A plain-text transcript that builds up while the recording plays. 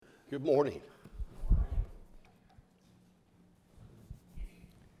Good morning.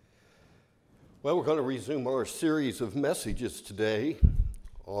 Well, we're going to resume our series of messages today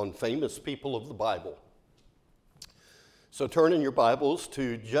on famous people of the Bible. So turn in your Bibles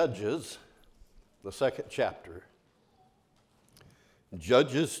to Judges, the second chapter.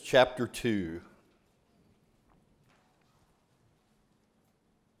 Judges chapter 2.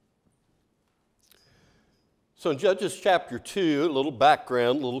 So in Judges chapter 2, a little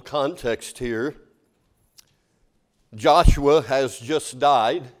background, a little context here. Joshua has just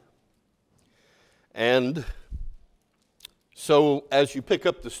died. And so as you pick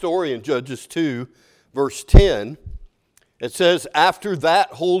up the story in Judges 2, verse 10, it says, after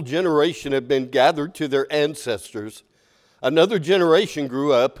that whole generation had been gathered to their ancestors, another generation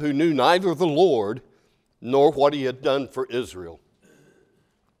grew up who knew neither the Lord nor what he had done for Israel.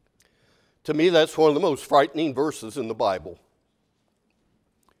 To me, that's one of the most frightening verses in the Bible.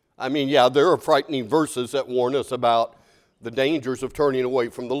 I mean, yeah, there are frightening verses that warn us about the dangers of turning away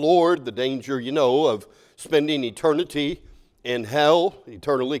from the Lord, the danger, of spending eternity in hell,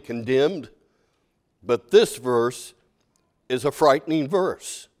 eternally condemned. But this verse is a frightening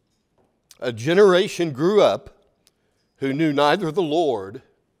verse. A generation grew up who knew neither the Lord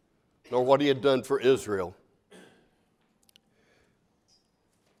nor what he had done for Israel.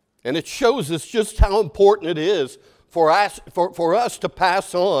 And it shows us just how important it is for us to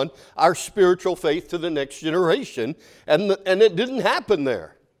pass on our spiritual faith to the next generation. And it didn't happen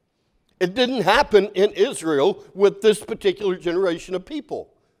there. It didn't happen in Israel with this particular generation of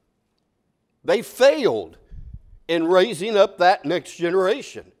people. They failed in raising up that next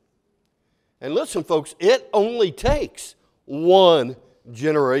generation. And listen, folks, it only takes one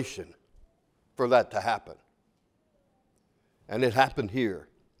generation for that to happen. And it happened here.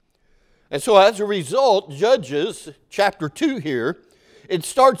 And so as a result, Judges chapter 2 here, it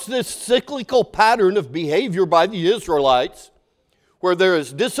starts this cyclical pattern of behavior by the Israelites where there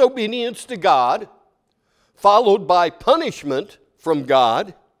is disobedience to God, followed by punishment from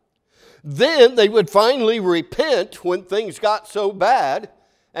God. Then they would finally repent when things got so bad,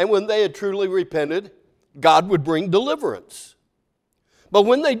 and when they had truly repented, God would bring deliverance. But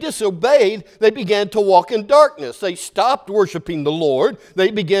when they disobeyed, they began to walk in darkness. They stopped worshiping the Lord.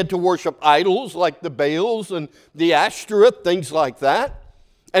 They began to worship idols like the Baals and the Ashtoreth, things like that.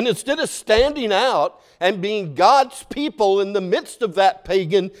 And instead of standing out and being God's people in the midst of that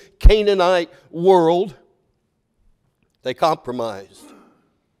pagan Canaanite world, they compromised.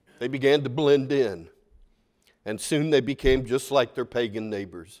 They began to blend in. And soon they became just like their pagan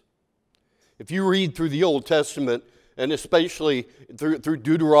neighbors. If you read through the Old Testament, and especially through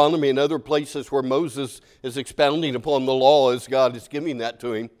Deuteronomy and other places where Moses is expounding upon the law as God is giving that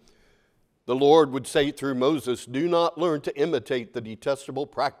to him, the Lord would say through Moses, do not learn to imitate the detestable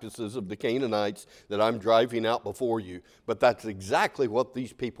practices of the Canaanites that I'm driving out before you. But that's exactly what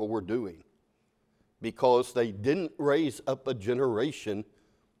these people were doing, because they didn't raise up a generation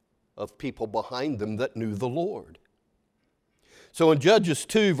of people behind them that knew the Lord. So in Judges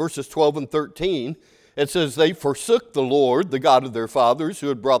 2, verses 12 and 13, it says, they forsook the Lord, the God of their fathers, who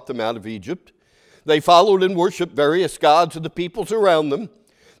had brought them out of Egypt. They followed and worshiped various gods of the peoples around them.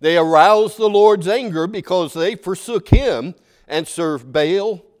 They aroused the Lord's anger because they forsook him and served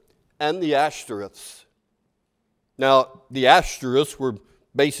Baal and the Ashtoreths. Now, the Ashtoreths were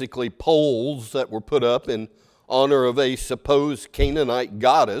basically poles that were put up in honor of a supposed Canaanite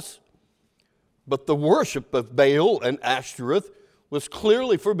goddess. But the worship of Baal and Ashtoreth was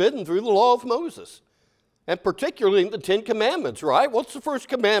clearly forbidden through the law of Moses. And particularly in the Ten Commandments, right? What's the first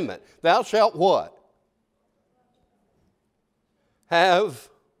commandment? Thou shalt what? Have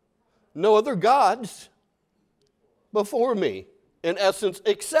no other gods before me, in essence,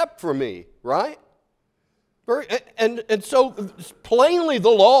 except for me, right? And so plainly the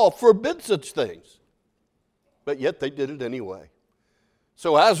law forbids such things. But yet they did it anyway.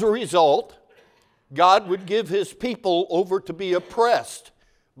 So as a result, God would give his people over to be oppressed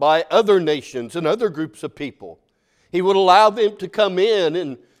by other nations and other groups of people. He would allow them to come in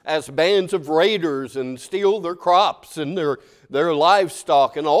and as bands of raiders and steal their crops and their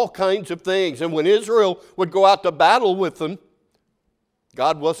livestock and all kinds of things. And when Israel would go out to battle with them,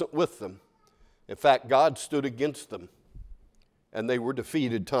 God wasn't with them. In fact, God stood against them, and they were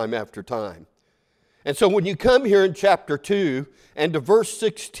defeated time after time. And so when you come here in chapter 2 and to verse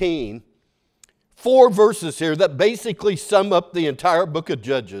 16, 4 verses here that basically sum up the entire book of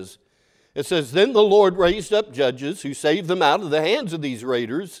Judges. It says, then the Lord raised up judges who saved them out of the hands of these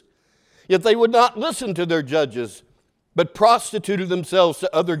raiders. Yet they would not listen to their judges, but prostituted themselves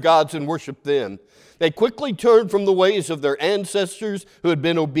to other gods and worshiped them. They quickly turned from the ways of their ancestors who had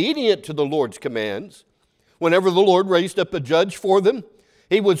been obedient to the Lord's commands. Whenever the Lord raised up a judge for them,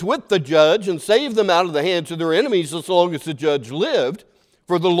 he was with the judge and saved them out of the hands of their enemies as long as the judge lived.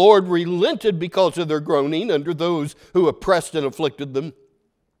 For the Lord relented because of their groaning under those who oppressed and afflicted them.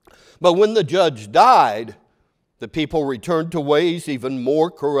 But when the judge died, the people returned to ways even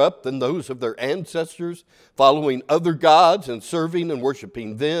more corrupt than those of their ancestors, following other gods and serving and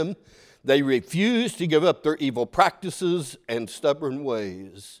worshiping them. They refused to give up their evil practices and stubborn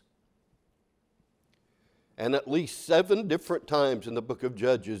ways. And at least 7 different times in the book of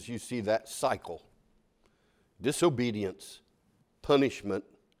Judges, you see that cycle. Disobedience, punishment,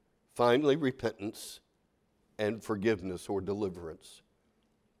 finally repentance, and forgiveness or deliverance.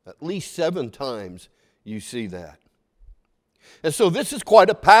 At least 7 times you see that. And so this is quite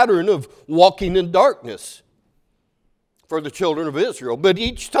a pattern of walking in darkness for the children of Israel. But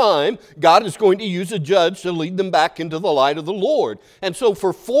each time, God is going to use a judge to lead them back into the light of the Lord. And so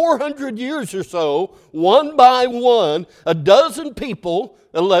for 400 years or so, one by one, a dozen people,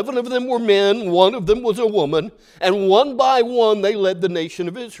 11 of them were men, 1 of them was a woman, and one by one they led the nation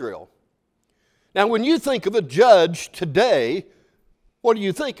of Israel. Now when you think of a judge today, what do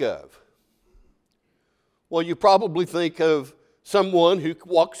you think of? Well, you probably think of someone who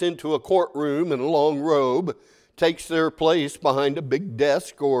walks into a courtroom in a long robe, takes their place behind a big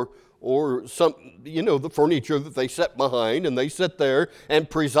desk or some, the furniture that they sit behind, and they sit there and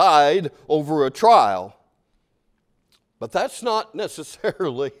preside over a trial. But that's not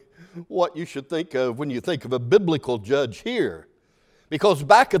necessarily what you should think of when you think of a biblical judge here. Because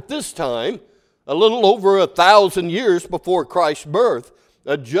back at this time, a little over 1,000 years before Christ's birth,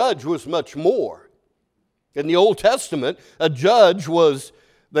 a judge was much more. In the Old Testament, a judge was,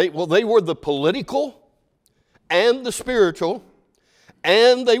 they were the political and the spiritual,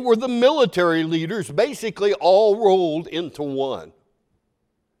 and they were the military leaders, basically all rolled into one.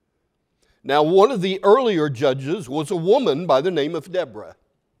 Now, one of the earlier judges was a woman by the name of Deborah.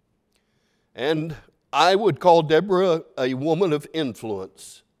 And I would call Deborah a woman of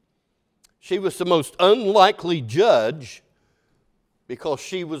influence. She was the most unlikely judge because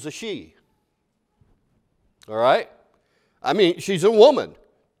she was a she. All right? I mean, she's a woman,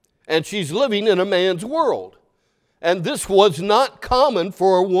 and she's living in a man's world. And this was not common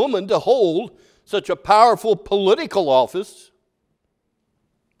for a woman to hold such a powerful political office.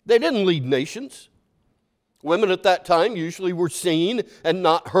 They didn't lead nations. Women at that time usually were seen and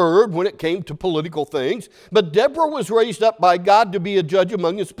not heard when it came to political things. But Deborah was raised up by God to be a judge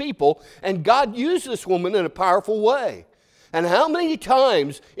among his people, and God used this woman in a powerful way. And how many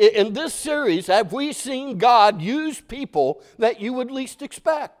times in this series have we seen God use people that you would least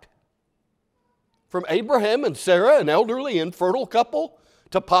expect? From Abraham and Sarah, an elderly infertile couple,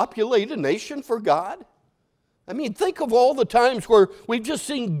 to populate a nation for God? I mean, think of all the times where we've just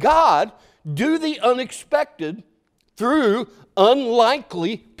seen God do the unexpected through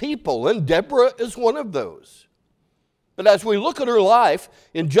unlikely people, and Deborah is one of those. But as we look at her life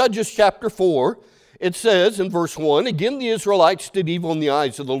in Judges chapter 4, it says in verse 1, "Again the Israelites did evil in the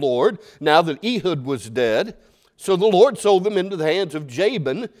eyes of the Lord, now that Ehud was dead. So the Lord sold them into the hands of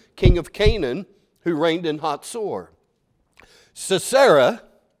Jabin, king of Canaan, who reigned in Hatzor. Sisera,"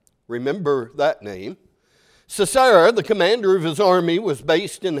 remember that name, "Sisera, the commander of his army, was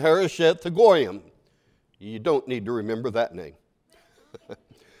based in Harosheth Hagoyim." You don't need to remember that name.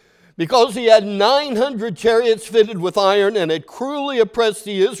 "Because he had 900 chariots fitted with iron and had cruelly oppressed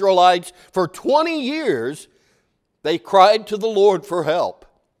the Israelites for 20 years, they cried to the Lord for help."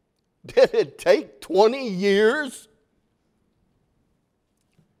 Did it take 20 years?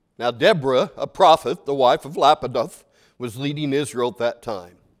 Now Deborah, a prophet, the wife of Lapidoth, was leading Israel at that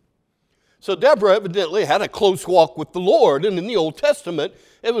time. So Deborah evidently had a close walk with the Lord, and in the Old Testament,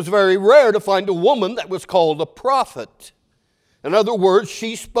 it was very rare to find a woman that was called a prophet. In other words,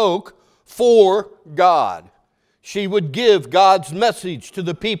 she spoke for God. She would give God's message to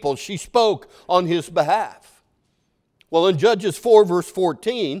the people. She spoke on his behalf. Well, in Judges 4, verse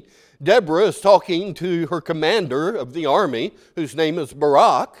 14, Deborah is talking to her commander of the army, whose name is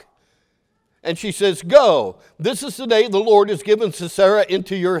Barak, and she says, "Go, this is the day the Lord has given Sisera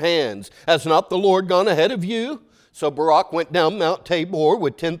into your hands. Has not the Lord gone ahead of you?" So Barak went down Mount Tabor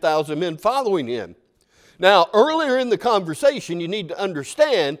with 10,000 men following him. Now, earlier in the conversation, you need to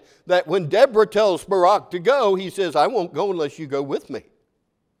understand that when Deborah tells Barak to go, he says, "I won't go unless you go with me."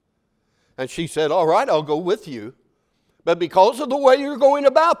 And she said, "All right, I'll go with you. But because of the way you're going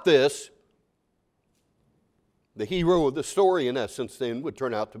about this," the hero of the story, in essence, then would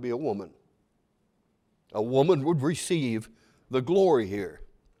turn out to be a woman. A woman would receive the glory here.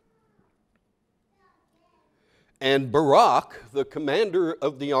 And Barak, the commander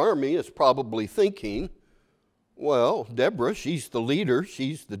of the army, is probably thinking, well, Deborah, she's the leader,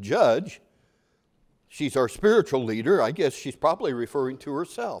 she's the judge, she's our spiritual leader. I guess she's probably referring to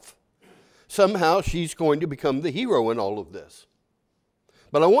herself. Somehow she's going to become the hero in all of this.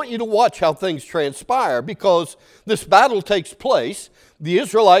 But I want you to watch how things transpire, because this battle takes place. The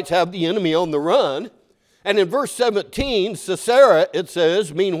Israelites have the enemy on the run. And in verse 17, Sisera, it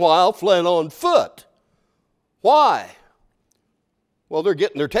says, meanwhile, fled on foot. Why? Well, they're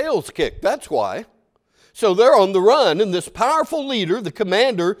getting their tails kicked. That's why. So they're on the run, and this powerful leader, the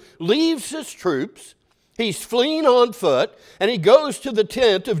commander, leaves his troops. He's fleeing on foot, and he goes to the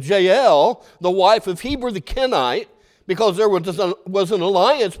tent of Jael, the wife of Heber the Kenite, because there was an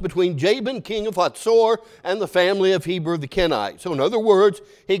alliance between Jabin, king of Hatzor, and the family of Heber the Kenite. So in other words,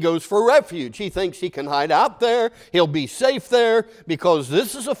 he goes for refuge. He thinks he can hide out there. He'll be safe there, because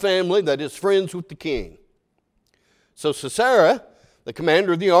this is a family that is friends with the king. So Sisera, the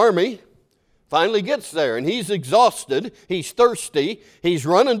commander of the army, finally gets there, and he's exhausted, he's thirsty, he's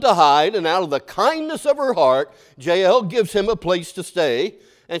running to hide, and out of the kindness of her heart, Jael gives him a place to stay,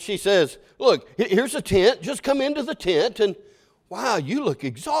 and she says, look, here's a tent, just come into the tent, and wow, you look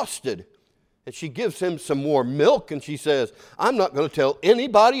exhausted. And she gives him some more milk, and she says, I'm not going to tell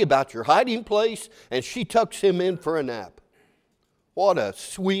anybody about your hiding place, and she tucks him in for a nap. What a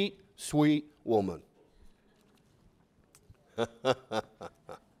sweet, sweet woman.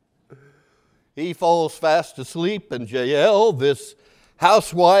 He falls fast asleep, and Jael, this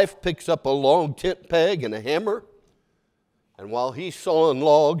housewife, picks up a long tent peg and a hammer, and while he's sawing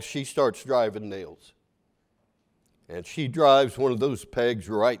logs, she starts driving nails. And she drives one of those pegs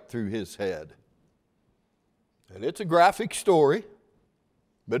right through his head. And it's a graphic story,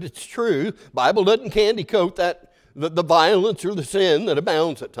 but it's true. Bible doesn't candy coat that the violence or the sin that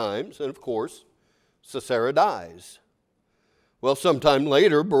abounds at times. And of course, Sisera dies. Well, sometime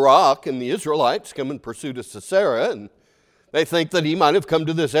later, Barak and the Israelites come in pursuit of Sisera, and they think that he might have come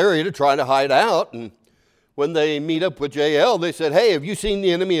to this area to try to hide out. And when they meet up with Jael, they said, hey, have you seen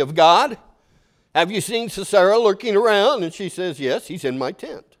the enemy of God? Have you seen Sisera lurking around? And she says, yes, he's in my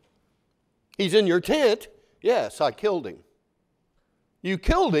tent. He's in your tent? Yes, I killed him. You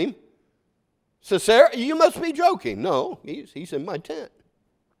killed him? Sisera, you must be joking. No, he's in my tent.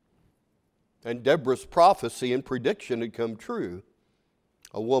 And Deborah's prophecy and prediction had come true.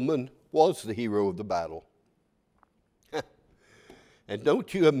 A woman was the hero of the battle. And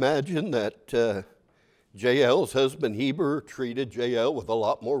don't you imagine that Jael's husband Heber treated Jael with a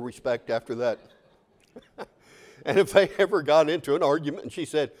lot more respect after that? And if they ever got into an argument and she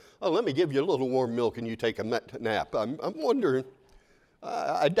said, oh, let me give you a little warm milk and you take a nap, I'm wondering,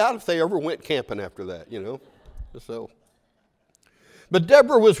 I doubt if they ever went camping after that, you know. So, but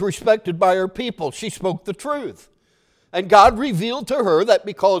Deborah was respected by her people. She spoke the truth. And God revealed to her that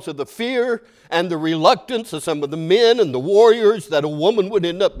because of the fear and the reluctance of some of the men and the warriors, that a woman would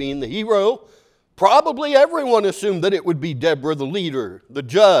end up being the hero. Probably everyone assumed that it would be Deborah, the leader, the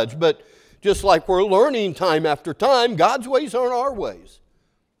judge. But just like we're learning time after time, God's ways aren't our ways.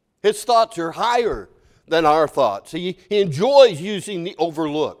 His thoughts are higher than our thoughts. He enjoys using the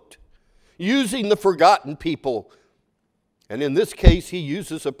overlooked, using the forgotten people. And in this case, he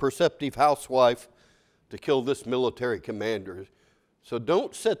uses a perceptive housewife to kill this military commander. So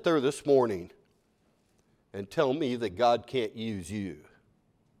don't sit there this morning and tell me that God can't use you.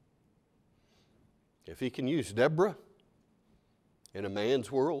 If he can use Deborah in a man's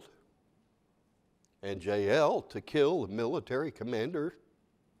world and Jael to kill a military commander,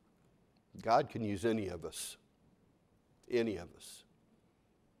 God can use any of us,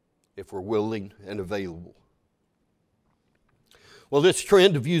 if we're willing and available. Well, this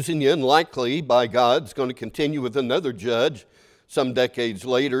trend of using the unlikely by God is going to continue with another judge some decades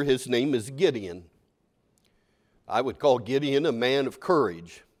later. His name is Gideon. I would call Gideon a man of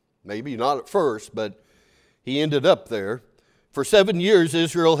courage. Maybe not at first, but he ended up there. For 7 years,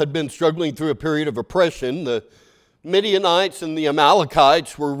 Israel had been struggling through a period of oppression. The Midianites and the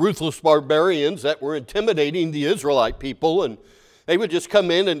Amalekites were ruthless barbarians that were intimidating the Israelite people, and they would just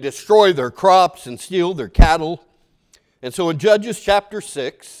come in and destroy their crops and steal their cattle. And so in Judges chapter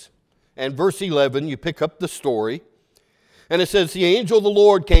 6 and verse 11, you pick up the story. And it says, the angel of the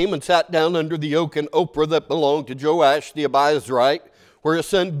Lord came and sat down under the oak in Ophrah that belonged to Joash the Abiezrite, where his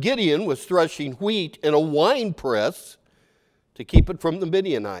son Gideon was threshing wheat in a winepress to keep it from the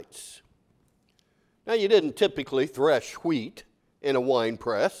Midianites. Now, you didn't typically thresh wheat in a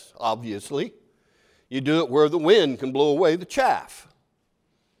winepress, obviously. You do it where the wind can blow away the chaff.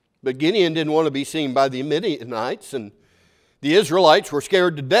 But Gideon didn't want to be seen by the Midianites, and The Israelites were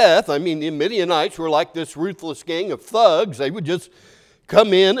scared to death. I mean, the Midianites were like this ruthless gang of thugs. They would just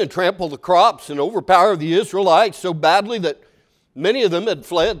come in and trample the crops and overpower the Israelites so badly that many of them had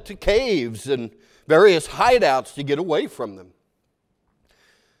fled to caves and various hideouts to get away from them.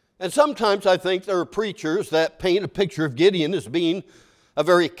 And sometimes I think there are preachers that paint a picture of Gideon as being a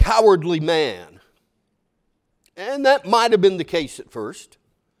very cowardly man. And that might have been the case at first.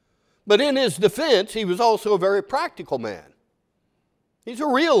 But in his defense, he was also a very practical man. He's a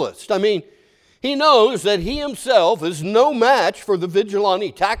realist. I mean, he knows that he himself is no match for the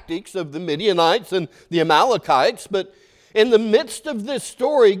vigilante tactics of the Midianites and the Amalekites, but in the midst of this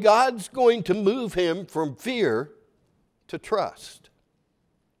story, God's going to move him from fear to trust.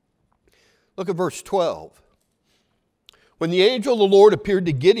 Look at verse 12. When the angel of the Lord appeared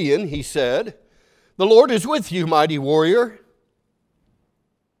to Gideon, he said, "The Lord is with you, mighty warrior."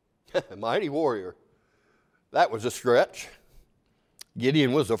 Mighty warrior. That was a stretch.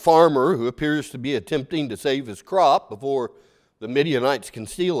 Gideon was a farmer who appears to be attempting to save his crop before the Midianites can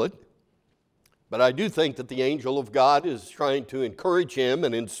steal it. But I do think that the angel of God is trying to encourage him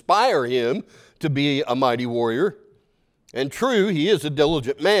and inspire him to be a mighty warrior. And true, he is a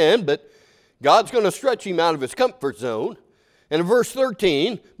diligent man, but God's going to stretch him out of his comfort zone. And in verse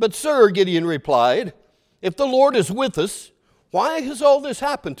 13, "But sir," Gideon replied, "if the Lord is with us, why has all this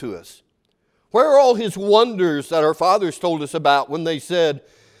happened to us? Where are all his wonders that our fathers told us about when they said,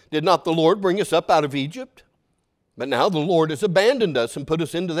 'Did not the Lord bring us up out of Egypt?' But now the Lord has abandoned us and put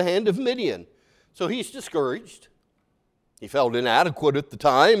us into the hand of Midian." So he's discouraged. He felt inadequate at the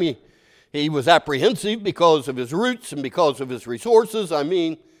time. He was apprehensive because of his roots and because of his resources. I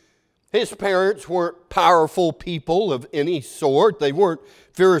mean, his parents weren't powerful people of any sort. They weren't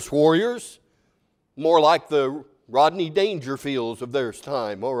fierce warriors, more like the Rodney Dangerfields of their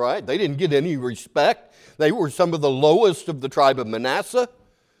time, all right? They didn't get any respect. They were some of the lowest of the tribe of Manasseh.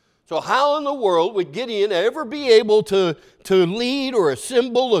 So how in the world would Gideon ever be able to lead or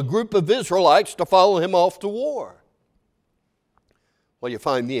assemble a group of Israelites to follow him off to war? Well, you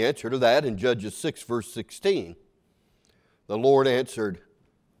find the answer to that in Judges 6, verse 16. The Lord answered,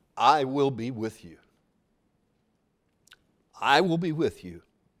 "I will be with you. I will be with you,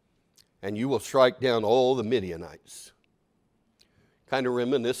 and you will strike down all the Midianites." Kind of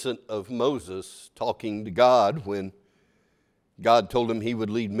reminiscent of Moses talking to God when God told him he would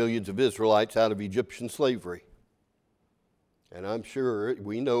lead millions of Israelites out of Egyptian slavery. And I'm sure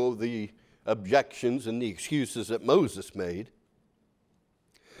we know the objections and the excuses that Moses made.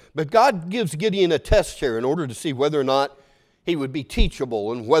 But God gives Gideon a test here in order to see whether or not he would be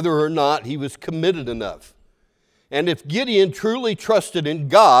teachable and whether or not he was committed enough. And if Gideon truly trusted in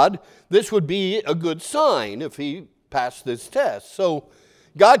God, this would be a good sign if he passed this test. So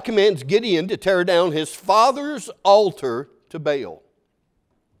God commands Gideon to tear down his father's altar to Baal.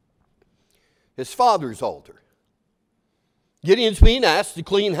 His father's altar. Gideon's being asked to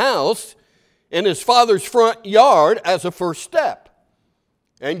clean house in his father's front yard as a first step.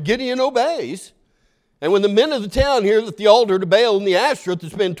 And Gideon obeys. And when the men of the town hear that the altar to Baal and the Ashtoreth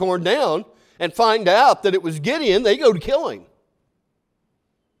has been torn down and find out that it was Gideon, they go to kill him.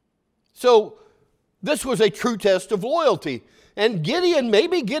 So this was a true test of loyalty. And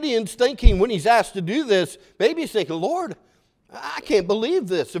maybe Gideon's thinking when he's asked to do this, maybe he's thinking, "Lord, I can't believe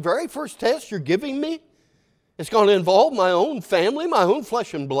this. The very first test you're giving me is going to involve my own family, my own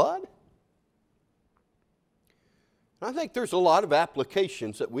flesh and blood." I think there's a lot of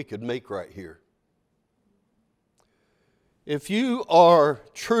applications that we could make right here. If you are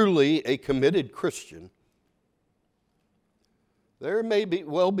truly a committed Christian, there may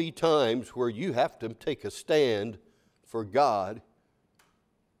well be times where you have to take a stand for God,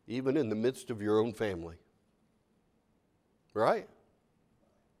 even in the midst of your own family. Right?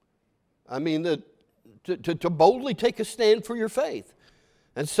 I mean, to boldly take a stand for your faith.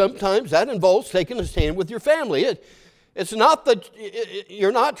 And sometimes that involves taking a stand with your family. It's not that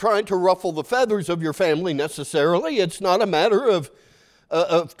you're not trying to ruffle the feathers of your family necessarily. It's not a matter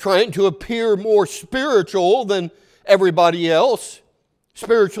of trying to appear more spiritual than everybody else,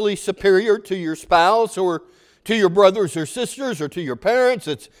 spiritually superior to your spouse or to your brothers or sisters or to your parents.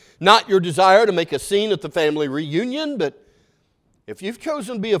 It's not your desire to make a scene at the family reunion, but if you've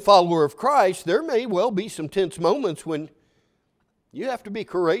chosen to be a follower of Christ, there may well be some tense moments when you have to be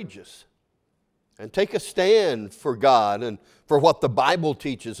courageous and take a stand for God and for what the Bible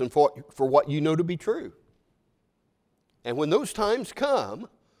teaches and for what you know to be true. And when those times come,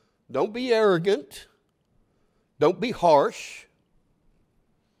 don't be arrogant, don't be harsh,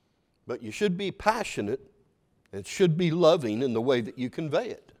 but you should be passionate and should be loving in the way that you convey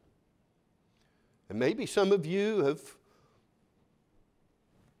it. And maybe some of you have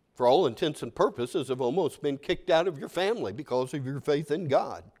for all intents and purposes, have almost been kicked out of your family because of your faith in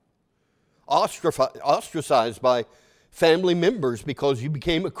God. Ostracized by family members because you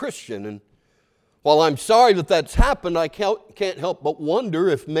became a Christian. And while I'm sorry that that's happened, I can't help but wonder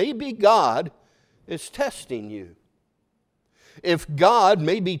if maybe God is testing you. If God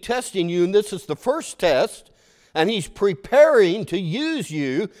may be testing you, and this is the first test, and He's preparing to use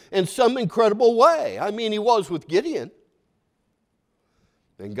you in some incredible way. I mean, He was with Gideon.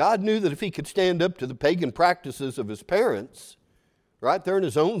 And God knew that if He could stand up to the pagan practices of His parents, right there in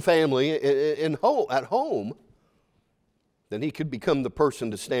His own family, at home, then He could become the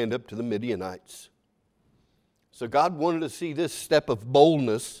person to stand up to the Midianites. So God wanted to see this step of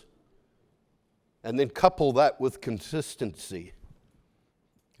boldness and then couple that with consistency.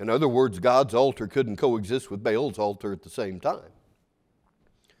 In other words, God's altar couldn't coexist with Baal's altar at the same time.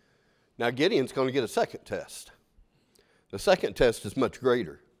 Now Gideon's going to get a second test. The second test is much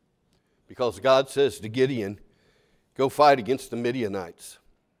greater because God says to Gideon, go fight against the Midianites.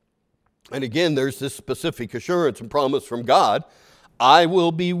 And again, there's this specific assurance and promise from God, I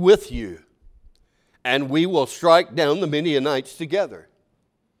will be with you, and we will strike down the Midianites together.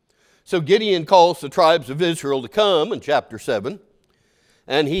 So Gideon calls the tribes of Israel to come in chapter 7,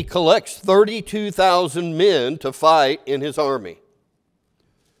 and he collects 32,000 men to fight in his army.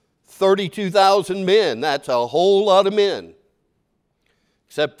 32,000 men, that's a whole lot of men.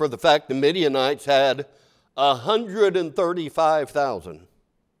 Except for the fact the Midianites had 135,000.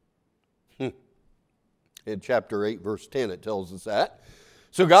 In chapter 8, verse 10, it tells us that.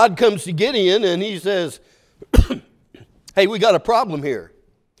 So God comes to Gideon and he says, hey, we got a problem here.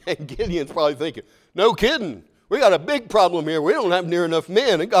 And Gideon's probably thinking, no kidding. We got a big problem here. We don't have near enough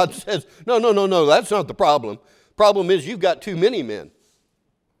men. And God says, no, that's not the problem. Problem is you've got too many men.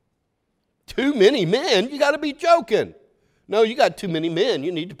 Too many men? You got to be joking. No, you got too many men.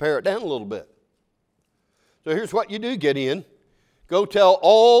 You need to pare it down a little bit. So here's what you do, Gideon. Go tell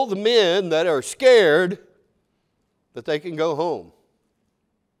all the men that are scared that they can go home.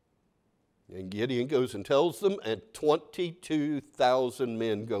 And Gideon goes and tells them, and 22,000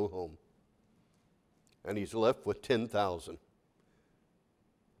 men go home. And he's left with 10,000.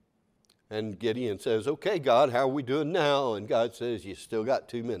 And Gideon says, okay, God, how are we doing now? And God says, you still got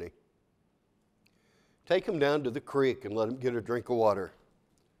too many. Take them down to the creek and let them get a drink of water.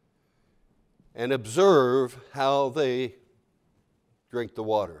 And observe how they drink the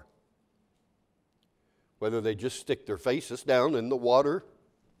water. Whether they just stick their faces down in the water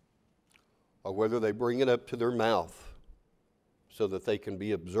or whether they bring it up to their mouth so that they can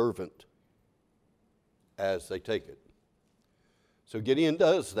be observant as they take it. So Gideon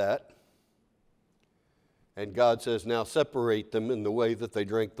does that. And God says, now separate them in the way that they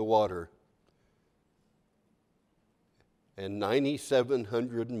drank the water. And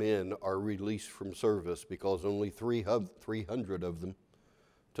 9,700 men are released from service because only 300 of them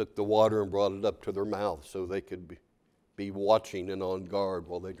took the water and brought it up to their mouth so they could be watching and on guard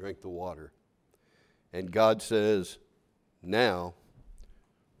while they drank the water. And God says, now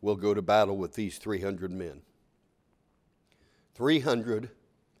we'll go to battle with these 300 men. 300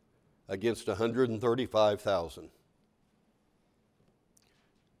 against 135,000.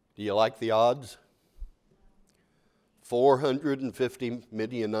 Do you like the odds? 450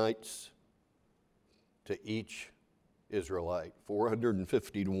 Midianites to each Israelite.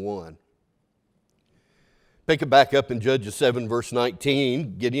 450 to 1. Pick it back up in Judges 7, verse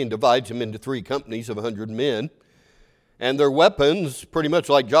 19. Gideon divides them into 3 companies of 100 men. And their weapons, pretty much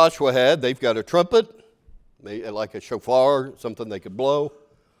like Joshua had, they've got a trumpet, like a shofar, something they could blow.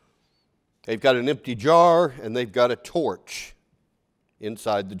 They've got an empty jar, and they've got a torch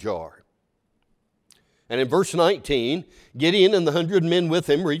inside the jar. And in verse 19, Gideon and the 100 men with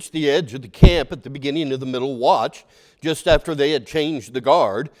him reached the edge of the camp at the beginning of the middle watch, just after they had changed the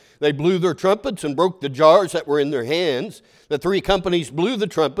guard. They blew their trumpets and broke the jars that were in their hands. The 3 companies blew the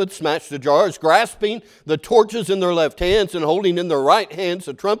trumpets, smashed the jars, grasping the torches in their left hands and holding in their right hands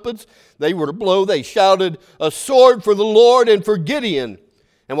the trumpets they were to blow. They shouted, a sword for the Lord and for Gideon.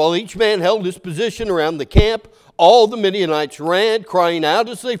 And while each man held his position around the camp, all the Midianites ran, crying out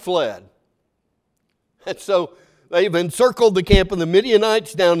as they fled. And so they've encircled the camp of the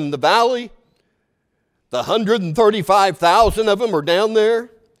Midianites down in the valley. The 135,000 of them are down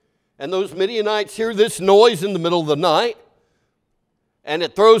there. And those Midianites hear this noise in the middle of the night. And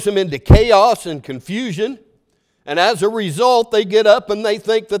it throws them into chaos and confusion. And as a result, they get up and they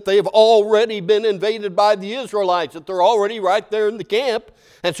think that they've already been invaded by the Israelites, that they're already right there in the camp.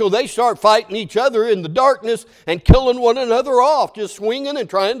 And so they start fighting each other in the darkness and killing one another off, just swinging and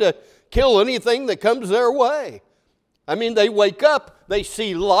trying to kill anything that comes their way. I mean, they wake up, They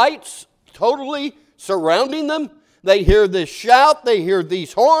see lights totally surrounding them. They hear this shout, they hear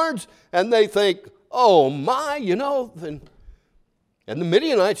these horns, and they think, oh my, and the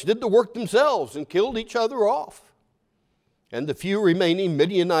Midianites did the work themselves and killed each other off. And the few remaining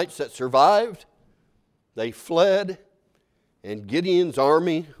Midianites that survived, they fled, and Gideon's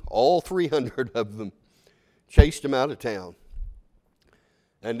army, all 300 of them, chased him out of town.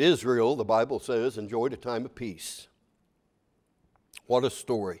 And Israel, the Bible says, enjoyed a time of peace. What a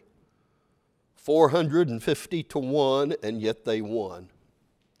story. 450 to 1, and yet they won.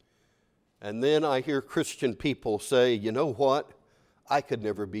 And then I hear Christian people say, you know what? I could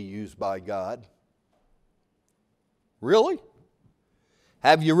never be used by God. Really?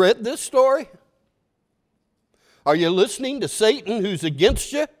 Have you read this story? Are you listening to Satan who's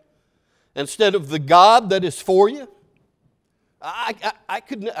against you instead of the God that is for you? I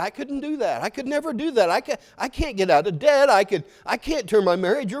couldn't do that. I could never do that. I can't get out of debt. I can't turn my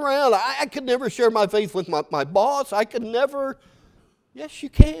marriage around. I could never share my faith with my boss. I could never. Yes, you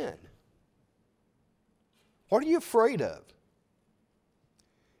can. What are you afraid of?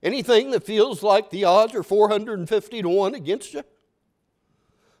 Anything that feels like the odds are 450 to 1 against you?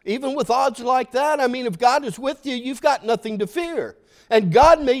 Even with odds like that, if God is with you, you've got nothing to fear. And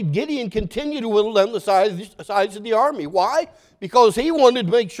God made Gideon continue to whittle down the size of the army. Why? Because he wanted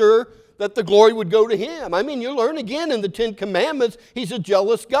to make sure that the glory would go to him. You learn again in the 10 Commandments, he's a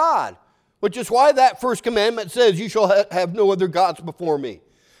jealous God, which is why that first commandment says, you shall have no other gods before me.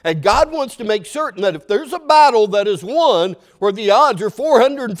 And God wants to make certain that if there's a battle that is won where the odds are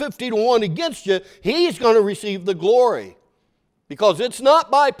 450 to 1 against you, he's going to receive the glory. Because it's not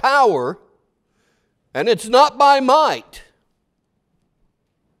by power and it's not by might.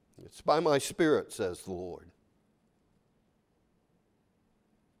 It's by my Spirit, says the Lord.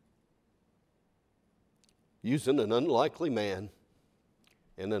 Using an unlikely man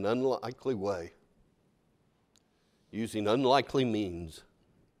in an unlikely way. Using unlikely means.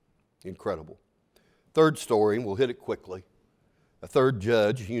 Incredible. Third story, we'll hit it quickly. A third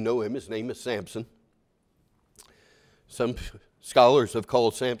judge, you know him, his name is Samson. Some scholars have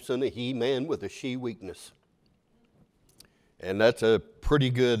called Samson a he-man with a she weakness. And that's a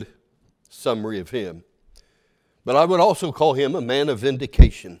pretty good summary of him. But I would also call him a man of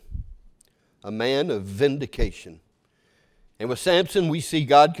vindication. A man of vindication. And with Samson, we see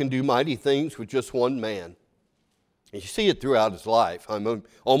God can do mighty things with just one man. And you see it throughout his life.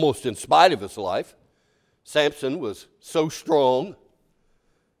 Almost in spite of his life. Samson was so strong,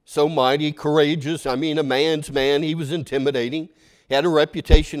 so mighty, courageous. A man's man. He was intimidating. He had a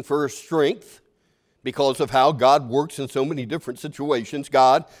reputation for his strength because of how God works in so many different situations.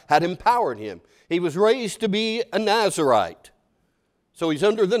 God had empowered him. He was raised to be a Nazirite. So he's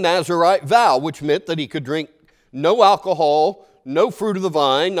under the Nazirite vow, which meant that he could drink no alcohol, no fruit of the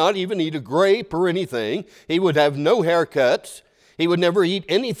vine, not even eat a grape or anything. He would have no haircuts. He would never eat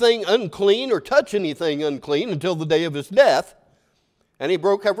anything unclean or touch anything unclean until the day of his death. And he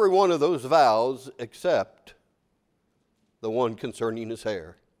broke every one of those vows except the one concerning his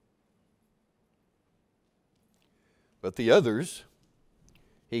hair. But the others,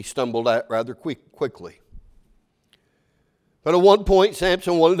 he stumbled at rather quickly. But at one point,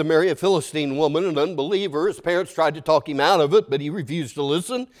 Samson wanted to marry a Philistine woman, an unbeliever. His parents tried to talk him out of it, but he refused to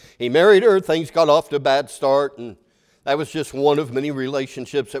listen. He married her. Things got off to a bad start, and that was just one of many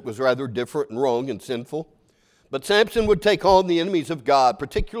relationships that was rather different and wrong and sinful. But Samson would take on the enemies of God,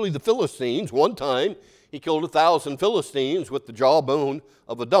 particularly the Philistines. One time, he killed 1,000 Philistines with the jawbone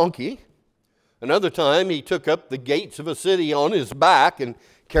of a donkey. Another time, he took up the gates of a city on his back and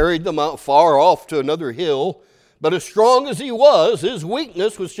carried them out far off to another hill. But as strong as he was, his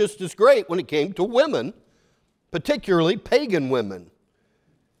weakness was just as great when it came to women, particularly pagan women.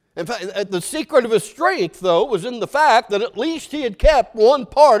 In fact, the secret of his strength, though, was in the fact that at least he had kept one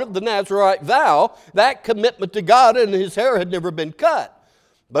part of the Nazirite vow, that commitment to God, and his hair had never been cut.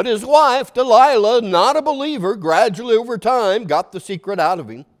 But his wife, Delilah, not a believer, gradually over time got the secret out of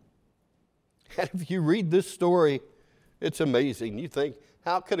him. And if you read this story, it's amazing. You think,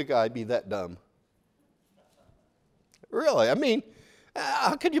 how could a guy be that dumb? Really,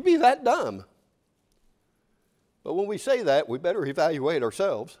 how could you be that dumb? But when we say that, we better evaluate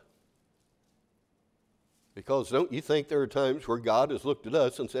ourselves. Because don't you think there are times where God has looked at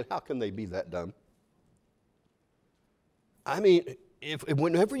us and said, how can they be that dumb?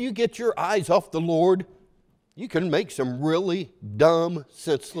 Whenever you get your eyes off the Lord, you can make some really dumb,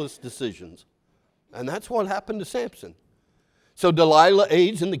 senseless decisions. And that's what happened to Samson. So Delilah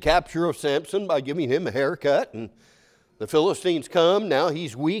aids in the capture of Samson by giving him a haircut, and The Philistines come. Now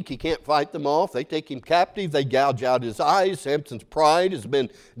he's weak. He can't fight them off. They take him captive. They gouge out his eyes. Samson's pride has been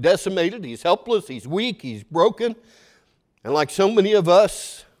decimated. He's helpless. He's weak. He's broken. And like so many of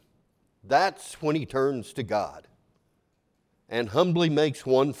us, that's when he turns to God and humbly makes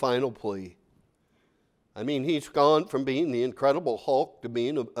one final plea. I mean, he's gone from being the Incredible Hulk to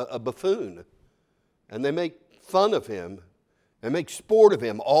being a buffoon. And they make fun of him and make sport of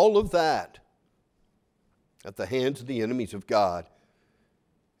him, all of that at the hands of the enemies of God.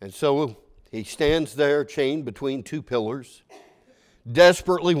 And so he stands there chained between two pillars,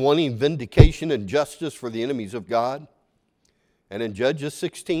 desperately wanting vindication and justice for the enemies of God. And in Judges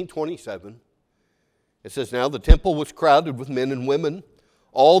 16:27, it says, "Now the temple was crowded with men and women.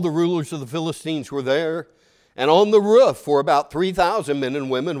 All the rulers of the Philistines were there, and on the roof were about 3,000 men and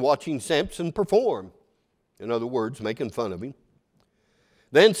women watching Samson perform." In other words, making fun of him.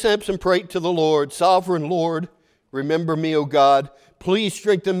 Then Samson prayed to the Lord, "Sovereign Lord, remember me, O God. Please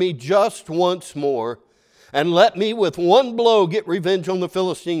strengthen me just once more, and let me with one blow get revenge on the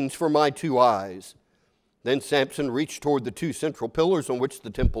Philistines for my two eyes." Then Samson reached toward the two central pillars on which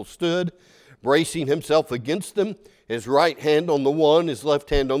the temple stood, bracing himself against them, his right hand on the one, his left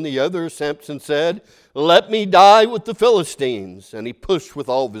hand on the other. Samson said, "Let me die with the Philistines." And he pushed with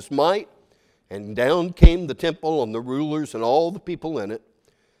all of his might, and down came the temple on the rulers and all the people in it.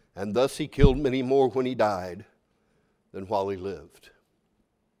 And thus he killed many more when he died than while he lived.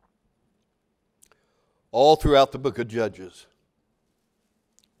 All throughout the book of Judges,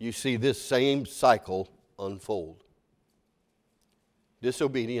 you see this same cycle unfold.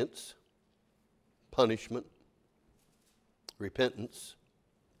 Disobedience, punishment, repentance,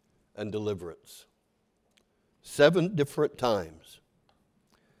 and deliverance. 7 different times.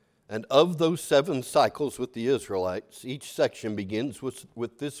 And of those 7 cycles with the Israelites, each section begins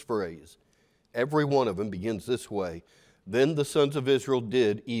with this phrase. Every one of them begins this way: "Then the sons of Israel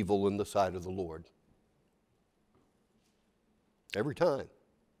did evil in the sight of the Lord." Every time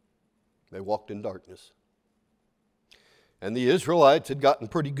they walked in darkness. And the Israelites had gotten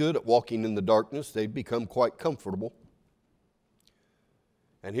pretty good at walking in the darkness. They'd become quite comfortable.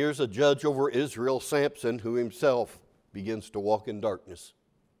 And here's a judge over Israel, Samson, who himself begins to walk in darkness.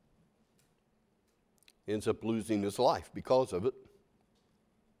 Ends up losing his life because of it.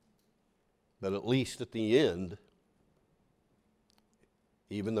 But at least at the end,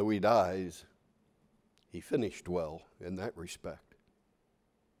 even though he dies, he finished well in that respect.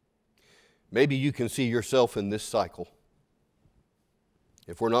 Maybe you can see yourself in this cycle.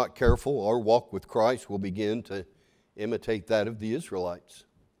 If we're not careful, our walk with Christ will begin to imitate that of the Israelites.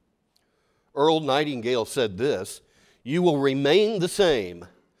 Earl Nightingale said this: "You will remain the same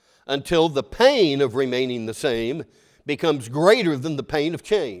until the pain of remaining the same becomes greater than the pain of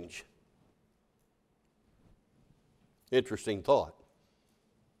change." Interesting thought.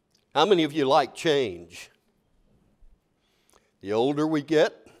 How many of you like change? The older we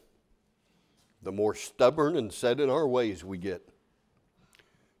get, the more stubborn and set in our ways we get.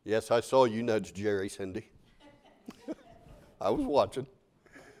 Yes, I saw you nudge Jerry, Cindy. I was watching.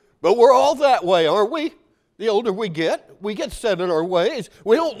 But we're all that way, aren't we? The older we get set in our ways.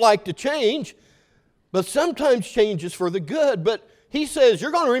 We don't like to change, but sometimes change is for the good. But he says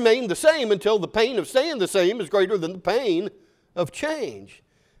you're going to remain the same until the pain of staying the same is greater than the pain of change.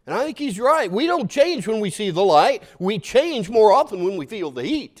 And I think he's right. We don't change when we see the light. We change more often when we feel the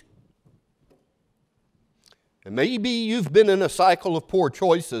heat. And maybe you've been in a cycle of poor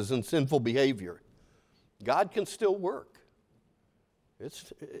choices and sinful behavior. God can still work.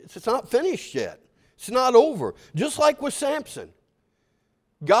 It's not finished yet. It's not over. Just like with Samson.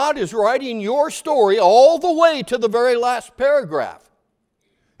 God is writing your story all the way to the very last paragraph.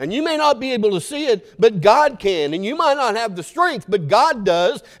 And you may not be able to see it, but God can. And you might not have the strength, but God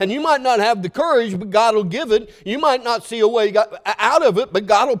does. And you might not have the courage, but God will give it. You might not see a way out of it, but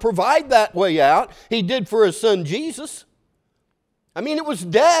God will provide that way out. He did for his son Jesus. I mean, it was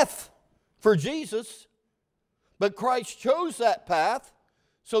death for Jesus. But Christ chose that path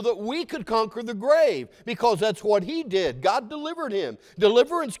so that we could conquer the grave, because that's what he did. God delivered him.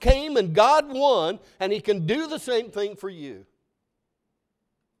 Deliverance came and God won, and he can do the same thing for you.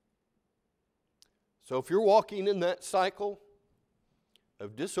 So if you're walking in that cycle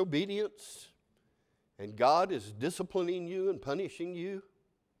of disobedience and God is disciplining you and punishing you,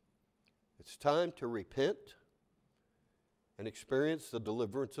 it's time to repent and experience the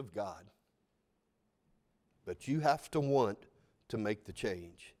deliverance of God. But you have to want to make the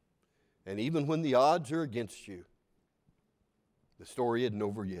change. And even when the odds are against you, the story isn't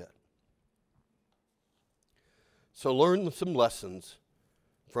over yet. So learn some lessons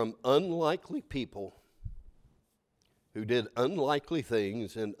from unlikely people who did unlikely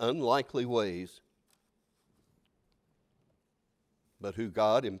things in unlikely ways, but who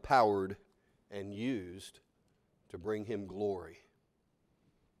God empowered and used to bring him glory,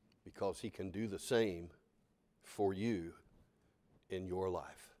 because he can do the same for you in your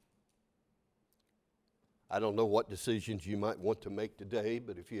life. I don't know what decisions you might want to make today,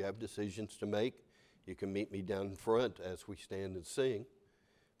 but if you have decisions to make, you can meet me down in front as we stand and sing.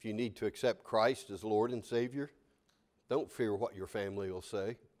 If you need to accept Christ as Lord and Savior, don't fear what your family will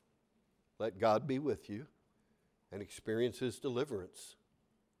say. Let God be with you and experience his deliverance.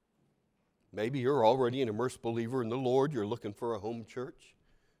 Maybe you're already an immersed believer in the Lord. You're looking for a home church.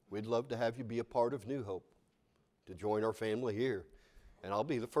 We'd love to have you be a part of New Hope, to join our family here. And I'll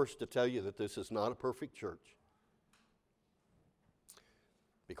be the first to tell you that this is not a perfect church,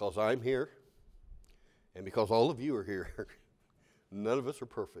 because I'm here and because all of you are here. None of us are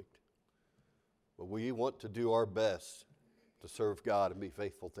perfect. But we want to do our best to serve God and be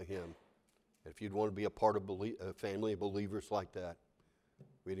faithful to him. And if you'd want to be a part of a family of believers like that,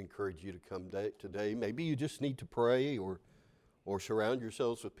 we'd encourage you to come today. Maybe you just need to pray or surround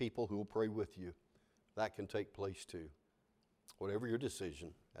yourselves with people who will pray with you. That can take place too. Whatever your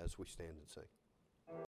decision, as we stand and sing.